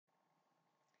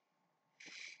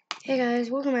Hey guys,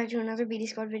 welcome back to another BD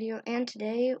Squad video, and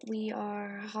today we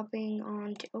are hopping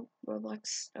on to,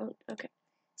 Roblox, okay.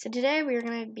 So today we are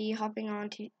going to be hopping on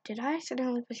to, did I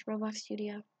accidentally push Roblox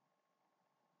Studio?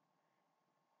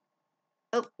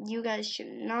 Oh, you guys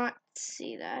should not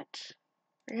see that.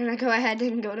 We're going to go ahead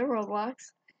and go to Roblox.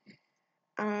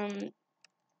 And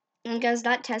guys,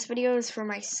 that test video is for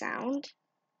my sound,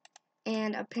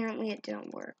 and apparently it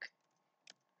didn't work.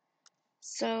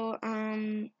 So,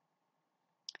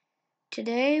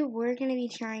 today we're going to be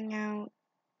trying out,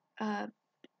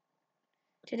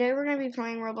 today we're going to be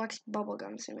playing Roblox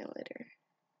Bubblegum Simulator.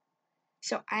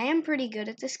 So I am pretty good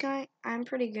at this guy. I'm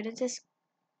pretty good at this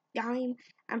game.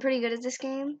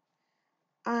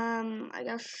 I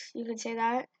guess you could say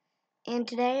that. And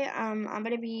today, I'm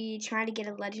gonna be trying to get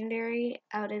a legendary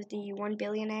out of the 1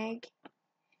 billion egg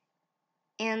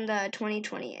and the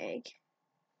 2020 egg.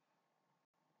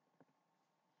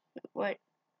 What?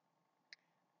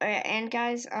 Alright, and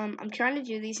guys, I'm trying to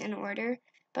do these in order,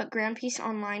 but Grand Piece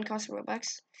Online costs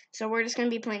Robux, so we're just gonna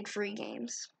be playing free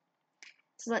games.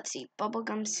 So let's see,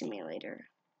 Bubblegum Simulator.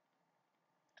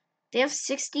 They have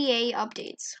 68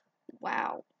 updates.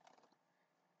 Wow.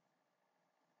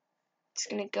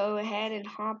 Just gonna go ahead and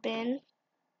hop in.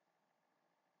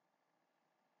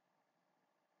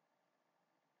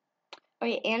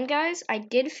 Okay, and guys, I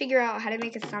did figure out how to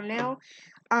make a thumbnail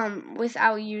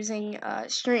without using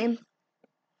stream.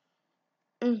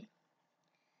 Let's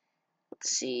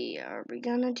see, are we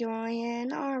gonna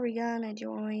join? Are we gonna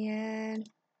join?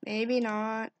 Maybe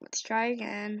not. Let's try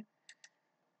again.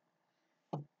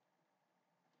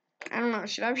 I don't know,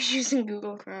 should I be using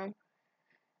Google Chrome?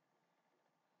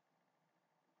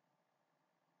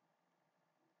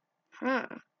 Huh.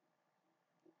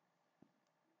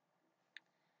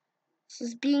 This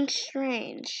is being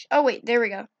strange. Oh wait, there we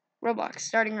go. Roblox,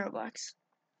 starting Roblox.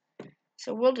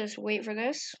 So we'll just wait for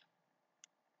this.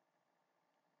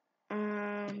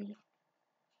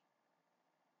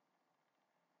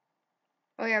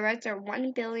 Oh yeah, right there,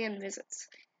 1 billion visits.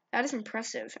 That is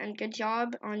impressive, and good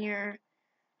job on your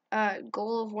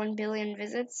goal of 1 billion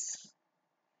visits.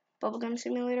 Bubblegum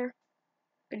Simulator.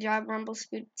 Good job, Rumble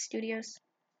Studios.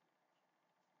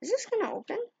 Is this gonna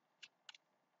open?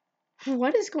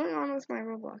 What is going on with my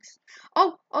Roblox?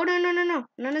 Oh, no.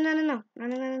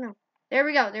 There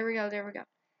we go.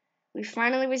 We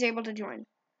finally was able to join.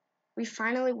 We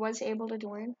finally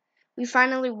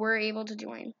were able to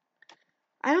join.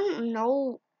 I don't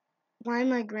know why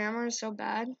my grammar is so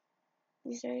bad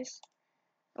these days.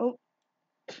 Oh,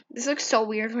 this looks so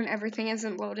weird when everything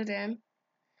isn't loaded in.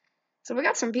 So we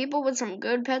got some people with some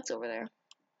good pets over there.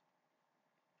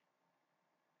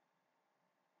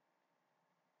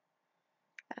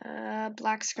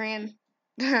 Black screen.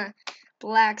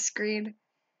 Black screen.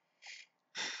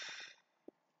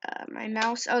 My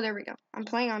mouse. Oh, there we go. I'm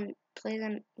playing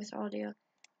with audio.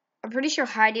 I'm pretty sure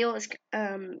high deal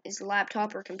is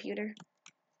laptop or computer.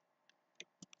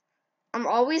 I'm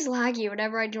always laggy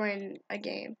whenever I join a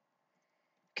game.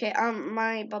 Okay,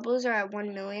 my bubbles are at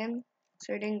 1 million,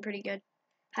 so we're doing pretty good.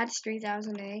 Hatch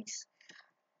 3,000 eggs.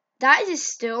 That is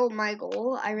still my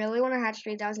goal. I really want to hatch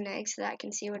 3,000 eggs so that I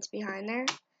can see what's behind there.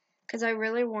 Because I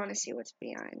really want to see what's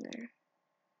behind there.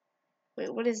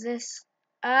 Wait, what is this?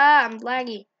 Ah, I'm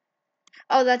laggy.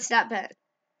 Oh, that's that pet.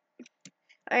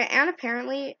 Alright, and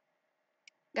apparently,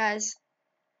 guys,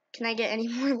 can I get any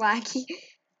more laggy?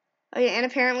 Okay, and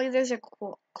apparently there's a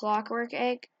clockwork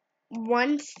egg.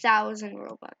 1,000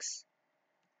 Robux.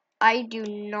 I do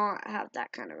not have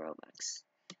that kind of Robux.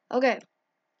 Okay,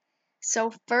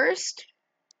 so first,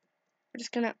 we're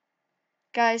just gonna,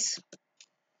 guys,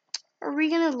 are we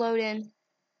gonna load in?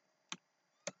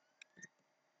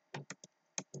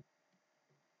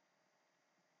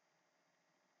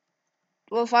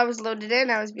 Well, if I was loaded in,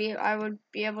 I would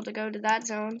be able to go to that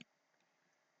zone.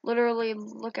 Literally,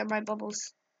 look at my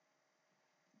bubbles.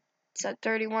 It's at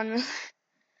 31 million.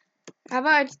 How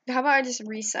about I just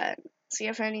reset? See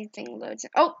if anything loads in.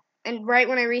 Oh, and right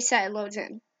when I reset, it loads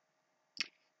in.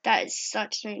 That is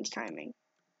such strange timing.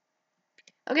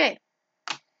 Okay,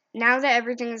 now that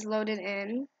everything is loaded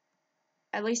in,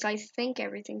 at least I think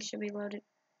everything should be loaded.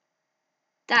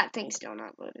 That thing's still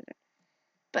not loaded in.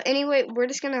 But anyway, we're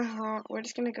just gonna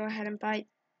go ahead and buy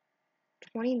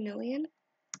 20 million.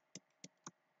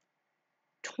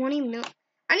 20 million.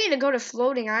 I need to go to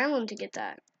Floating Island to get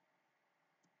that.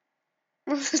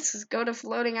 Let's just go to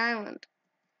Floating Island.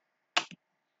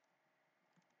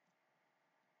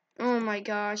 Oh my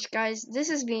gosh, guys, this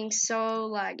is being so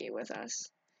laggy with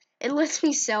us. It lets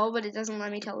me sell, but it doesn't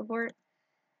let me teleport.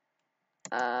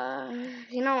 I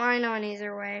know an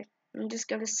easier way. Just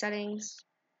go to settings.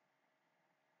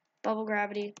 Bubble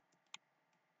gravity.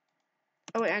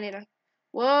 Oh wait, I need a.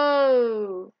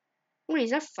 Whoa! Wait,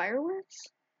 is that fireworks?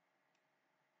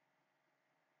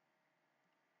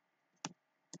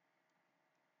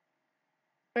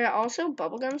 Oh yeah, also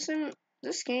bubblegum sim.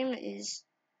 This game is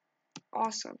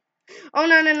awesome. Oh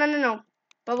no.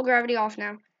 Bubble gravity off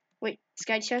now. Wait,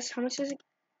 sky chest, how much is it?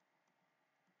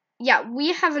 Yeah,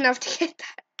 we have enough to get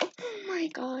that. Oh my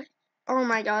god. Oh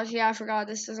my gosh, yeah, I forgot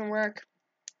this doesn't work.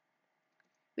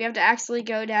 We have to actually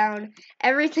go down.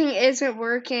 Everything isn't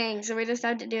working, so we just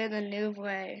have to do it the new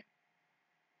way.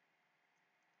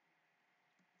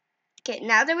 Okay,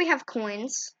 now that we have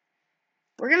coins,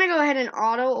 we're gonna go ahead and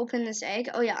auto open this egg.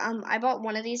 Oh yeah, I bought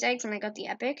one of these eggs and I got the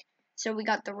epic. So we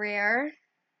got the rare.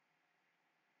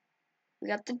 We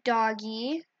got the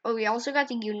doggy. Oh, we also got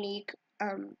the unique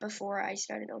before I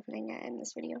started opening it in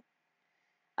this video.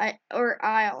 I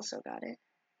also got it.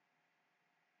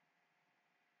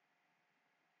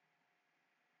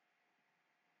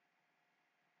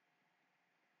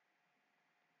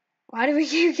 Why do we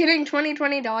keep getting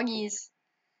 2020 doggies?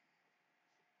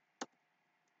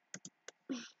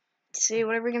 Let's see,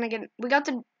 what are we gonna get? We got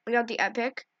the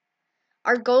epic.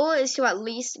 Our goal is to at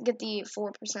least get the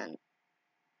 4%.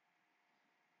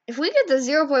 If we get the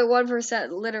 0.1%,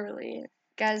 literally,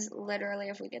 guys, literally,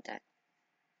 if we get that,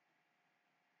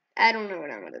 I don't know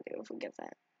what I'm gonna do if we get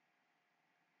that.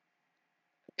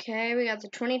 Okay, we got the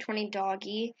 2020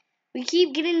 doggy. We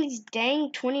keep getting these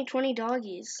dang 2020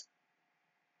 doggies.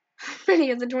 How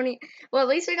many of the 20? Well, at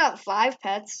least we got 5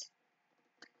 pets.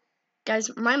 Guys,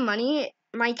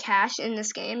 my cash in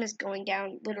this game is going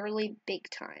down literally big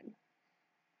time.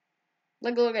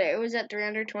 Look at it. It was at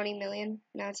 320 million.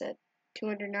 Now it's at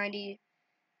 280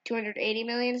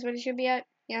 million is what it should be at.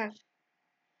 Yeah.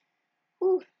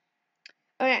 Whew.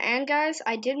 Oh yeah, and guys,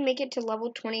 I did make it to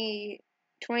level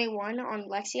 21 on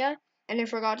Lexia, and I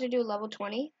forgot to do level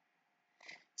 20.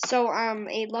 So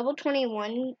a level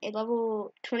 21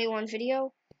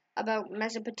 video about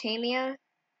Mesopotamia,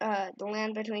 the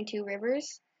land between two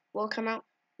rivers, will come out.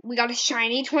 We got a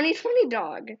shiny 2020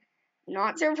 dog.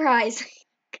 Not surprising.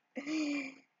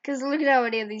 Because look at how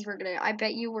many of these we're gonna. I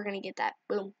bet you we're gonna get that.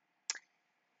 Boom.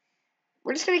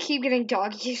 We're just gonna keep getting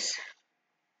doggies.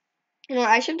 You know what,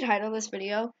 I should title this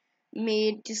video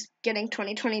me just getting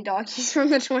 2020 doggies from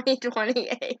the 2020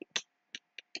 egg.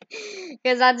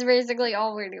 Because that's basically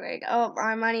all we're doing. Oh,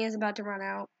 our money is about to run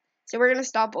out. So we're gonna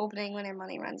stop opening when our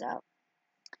money runs out.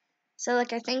 So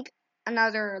like I think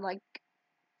another like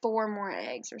 4 more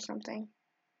eggs or something.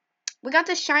 We got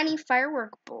the shiny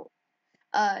firework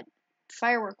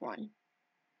firework one.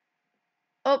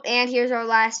 Oh, and here's our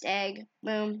last egg.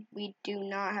 Boom. We do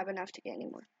not have enough to get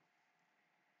anymore.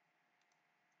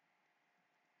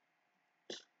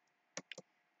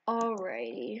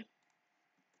 Alrighty.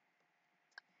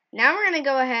 Now we're gonna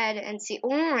go ahead and see. Oh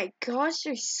my gosh,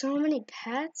 there's so many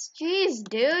pets. Jeez,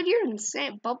 dude, you're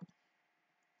insane.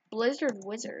 Blizzard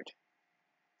Wizard.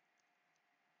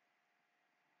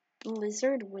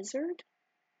 Blizzard Wizard?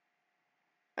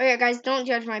 Oh yeah, guys, don't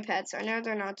judge my pets. I know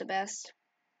they're not the best.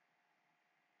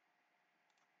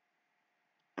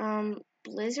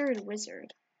 Blizzard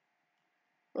Wizard.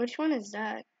 Which one is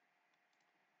that?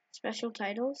 Special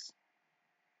titles?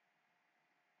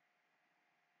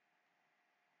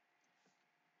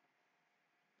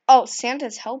 Oh,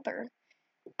 Santa's Helper.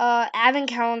 Advent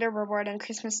calendar reward on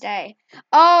Christmas Day.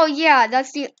 Oh yeah,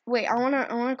 that's the. Wait, I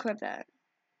wanna clip that.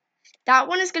 That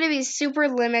one is gonna be super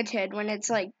limited when it's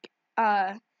like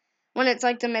the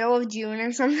middle of June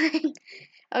or something.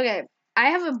 Okay, I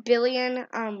have 1 billion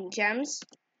gems,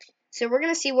 so we're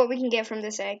gonna see what we can get from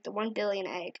this egg. The 1 billion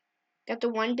egg. Got the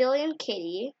 1 billion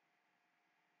kitty.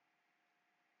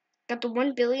 Got the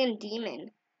 1 billion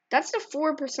demon. That's the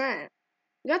 4%.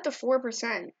 We got the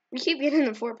 4%. We keep getting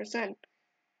the 4%.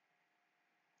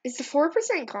 Is the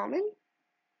 4% common?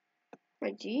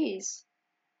 My jeez.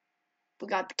 We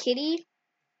got the kitty.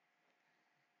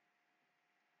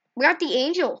 We got the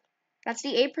angel. That's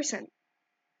the 8%.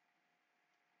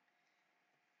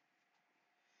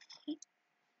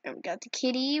 And we got the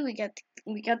kitty. We got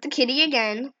the kitty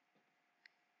again.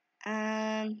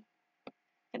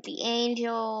 Got the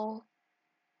angel.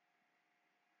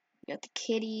 We got the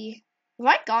kitty. Have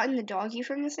I gotten the doggy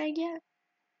from this egg yet?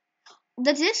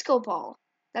 The disco ball.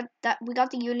 That we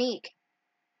got the unique.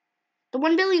 The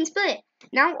 1 billion split.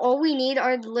 Now all we need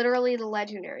are literally the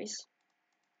legendaries.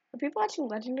 Are people watching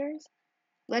legendaries?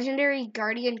 Legendary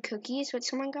guardian cookies. What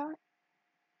someone got?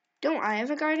 Don't I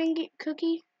have a guardian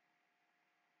cookie?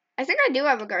 I think I do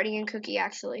have a guardian cookie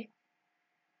actually.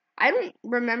 I don't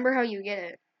remember how you get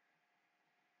it.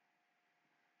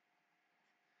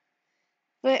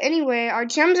 But anyway, our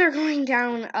gems are going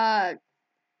down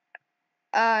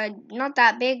not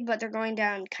that big, but they're going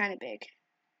down kind of big.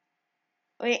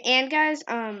 Wait, and guys,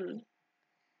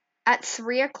 at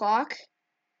 3 o'clock,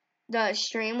 the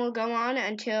stream will go on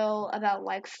until about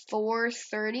like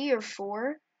 4:30 or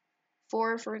 4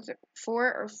 or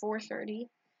 4:30.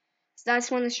 So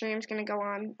that's when the stream's gonna go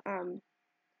on,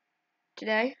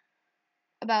 today.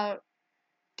 About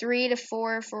 3 to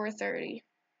 4:30.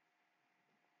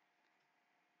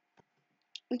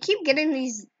 We keep getting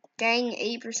these dang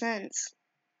 8%.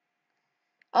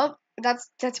 Oh,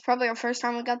 that's probably our first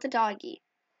time we got the doggy.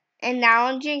 And now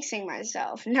I'm jinxing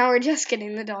myself. Now we're just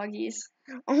getting the doggies.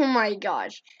 Oh my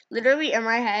gosh. Literally in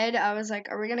my head, I was like,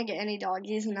 are we gonna get any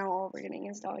doggies? And now all we're getting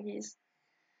is doggies.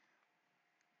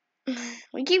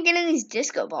 We keep getting these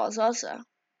disco balls also.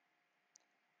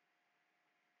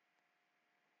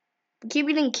 We keep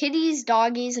getting kitties,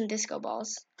 doggies, and disco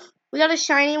balls. We got a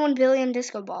shiny 1 billion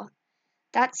disco ball.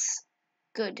 That's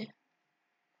good.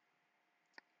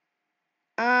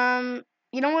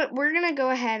 You know what? We're gonna go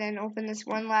ahead and open this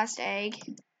one last egg.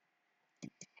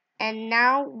 And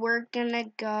now we're gonna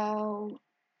go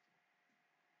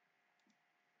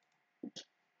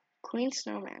Queen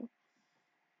Snowman.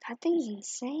 That thing's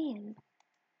insane.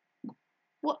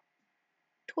 What?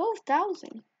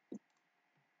 12,000.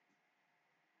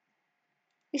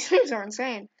 These things are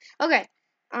insane. Okay.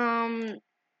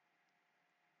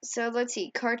 So let's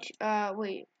see.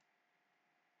 Wait.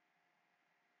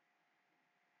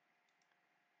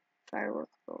 Firework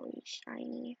really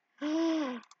shiny.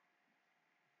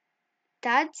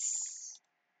 That's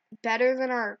better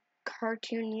than our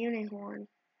cartoon unicorn.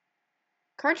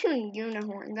 Cartoon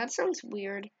unicorn. That sounds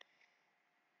weird.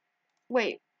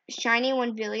 Wait. Shiny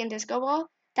 1 billion disco ball?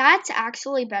 That's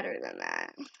actually better than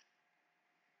that.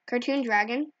 Cartoon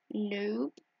dragon?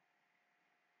 Nope.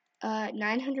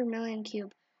 900 million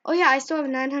cube. Oh yeah, I still have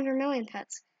 900 million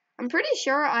pets. I'm pretty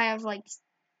sure I have like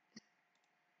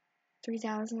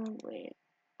 3,000. Wait.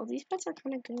 Oh, these pets are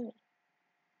kind of good.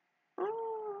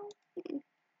 Oh.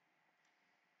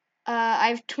 I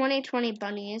have 20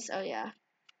 bunnies. Oh yeah.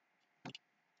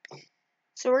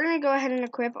 So we're gonna go ahead and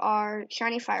equip our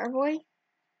shiny Fireboy.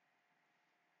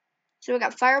 So we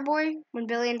got Fireboy, 1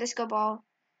 billion disco ball,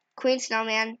 Queen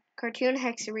Snowman, Cartoon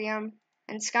Hexarium,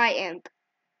 and Sky Imp.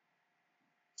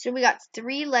 So we got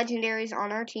 3 legendaries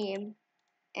on our team,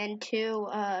 and two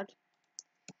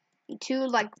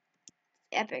like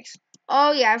epics.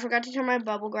 Oh yeah, I forgot to turn my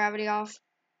bubble gravity off.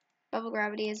 Bubble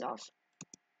gravity is off.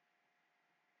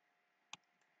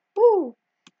 Woo!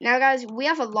 Now guys, we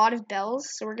have a lot of bells,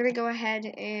 so we're gonna go ahead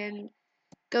and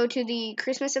go to the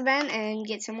Christmas event and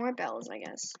get some more bells, I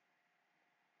guess.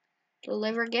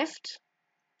 Deliver gift.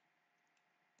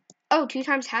 Oh, 2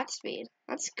 times hat speed.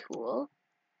 That's cool.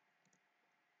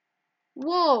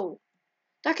 Whoa!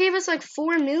 That gave us like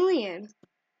 4 million.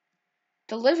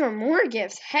 Deliver more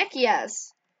gifts. Heck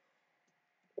yes.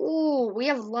 Ooh, we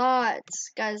have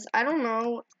lots. Guys, I don't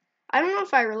know. I don't know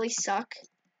if I really suck.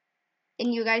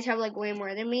 And you guys have like way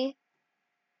more than me.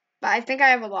 But I think I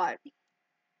have a lot.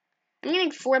 I'm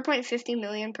getting 4.50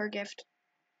 million per gift.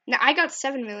 Now, I got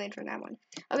 7 million from that one.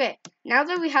 Okay, now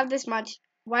that we have this much,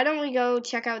 why don't we go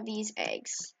check out these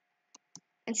eggs?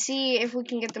 And see if we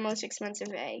can get the most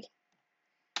expensive egg.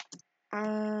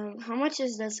 How much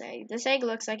is this egg? This egg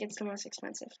looks like it's the most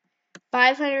expensive.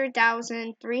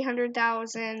 500,000,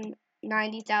 300,000,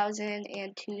 90,000,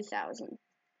 and 2,000.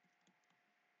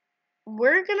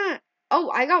 We're gonna... Oh,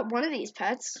 I got one of these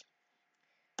pets.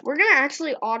 We're gonna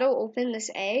actually auto open this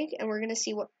egg, and we're gonna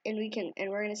see what... And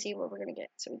we're gonna see what we're gonna get.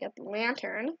 So we got the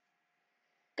lantern.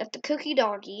 Got the cookie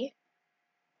doggy.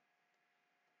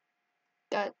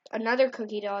 Got another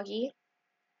cookie doggy.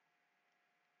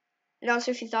 And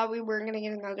also, if you thought we weren't gonna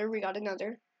get another, we got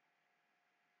another.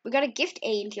 We got a gift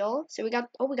angel. So we got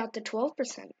the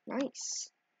 12%. Nice.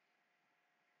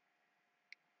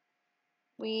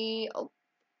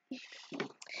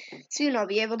 Soon I'll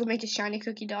be able to make a shiny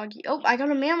cookie doggy. Oh, I got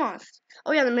a mammoth.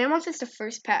 Oh yeah, the mammoth is the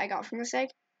first pet I got from this egg.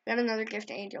 We got another gift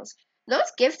angels.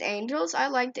 Those gift angels, I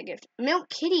like the gift. Milk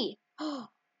kitty.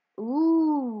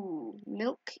 Ooh,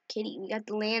 milk kitty. We got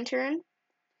the lantern.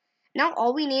 Now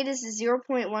all we need is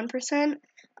 0.1%,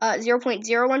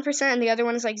 0.01%, and the other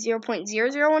one is like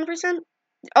 0.001%.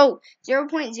 Oh,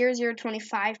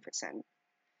 0.0025%.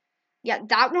 Yeah,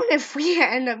 that one, if we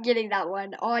end up getting that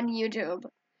one on YouTube,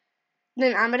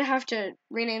 then I'm gonna have to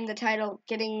rename the title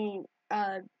getting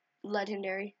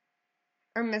legendary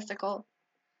or mythical.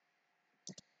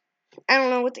 I don't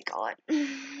know what they call it.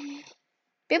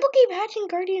 People keep hatching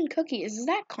guardian cookies. Is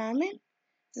that common?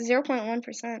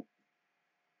 0.1%.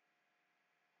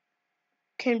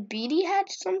 Can BD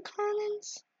hatch some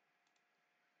commons?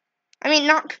 I mean,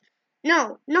 not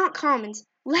No, not commons.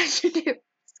 Legendaries.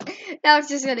 That was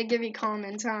just gonna give me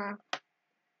commons, huh?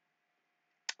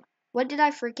 What did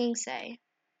I freaking say?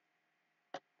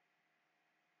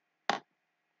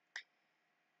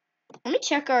 Let me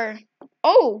check our...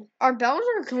 Oh! Our bells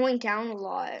are going down a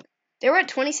lot. They were at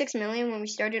 26 million when we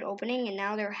started opening, and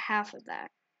now they're half of that.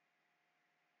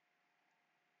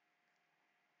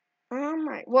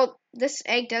 Alright. Well, this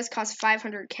egg does cost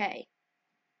 500k.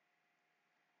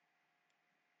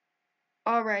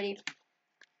 Alrighty.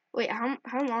 Wait,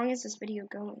 how long is this video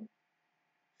going?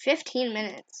 15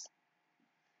 minutes.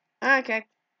 Okay.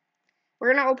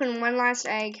 We're gonna open one last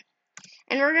egg.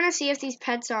 And we're gonna see if these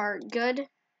pets are good.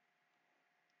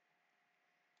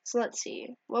 So let's see.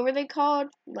 What were they called?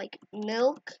 Like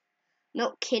Milk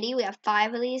Kitty. We have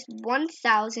 5 of these.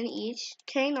 1,000 each.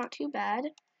 Okay, not too bad.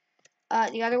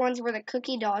 The other ones were the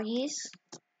Cookie Doggies.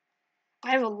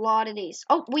 I have a lot of these.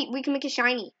 Oh, wait, we can make a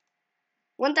shiny.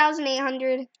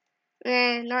 1,800.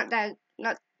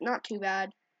 Not too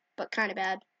bad, but kind of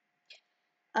bad.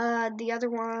 The other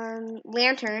one,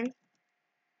 Lantern.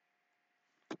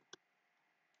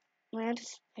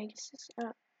 Pegasus.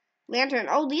 Lantern.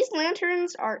 Oh, these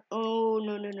lanterns are. Oh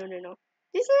no.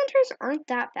 These lanterns aren't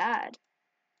that bad.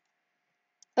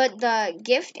 But the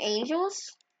gift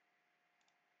angels,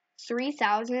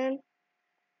 3,000.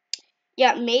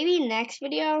 Yeah, maybe next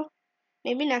video.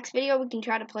 Maybe next video we can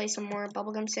try to play some more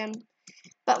Bubblegum Sim.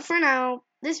 But for now,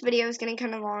 this video is getting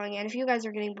kind of long, and if you guys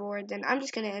are getting bored, then I'm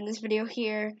just going to end this video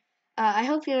here. I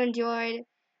hope you enjoyed.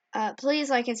 Please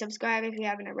like and subscribe if you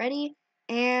haven't already,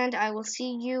 and I will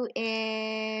see you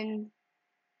in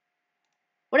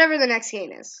whatever the next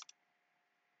game is.